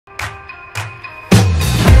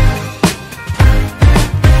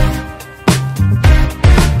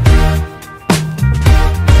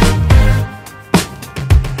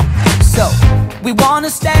wanna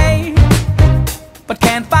stay, but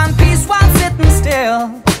can't find peace while sitting still.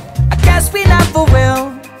 I guess we never will.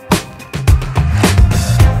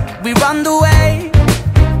 We run the way,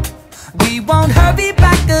 we won't hurry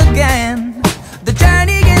back again. The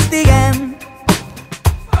journey is the end.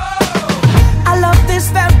 I love this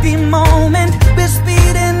very moment. We're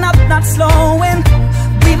speeding up, not slowing.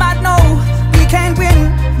 We might know we can't win,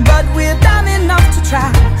 but we're dumb enough to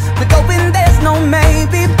try. We're going, there's no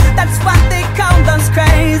maybe. That's why they call us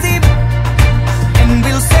crazy. And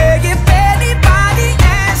we'll say if anybody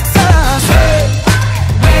asks us, hey,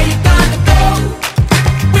 where you gonna go?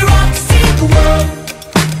 We're off to see the world.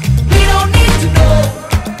 We don't need to know.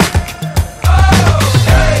 Oh,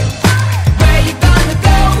 hey, where you gonna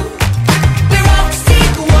go? We're off to see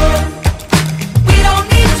the world. We don't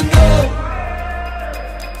need to know.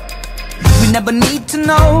 We never need to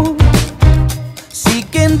know.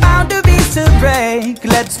 Seeking boundaries to break.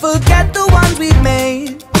 Let's forget the ones we've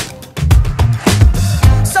made.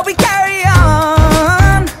 So we carry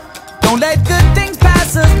on. Don't let good things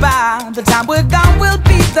pass us by. The time we're gone will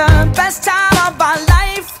be the best time of our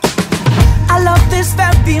life. I love this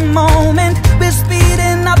very moment. We're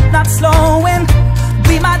speeding up, not slowing.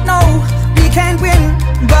 We might know we can't win,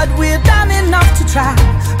 but we're dumb enough to try.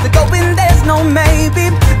 The going, there's no maybe.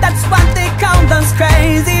 That's why they call us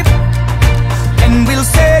crazy. And we'll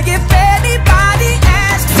say if anybody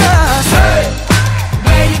asks us, hey,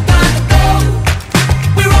 where you gonna go?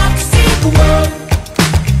 We're off to see the world.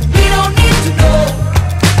 We don't need to know.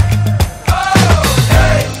 Oh,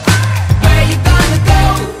 hey, where you gonna go?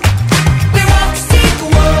 We're off to see the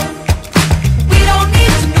world. We don't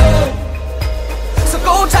need to know. So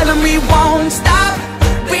go tell them we won't stop.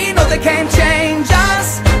 We know they can't change.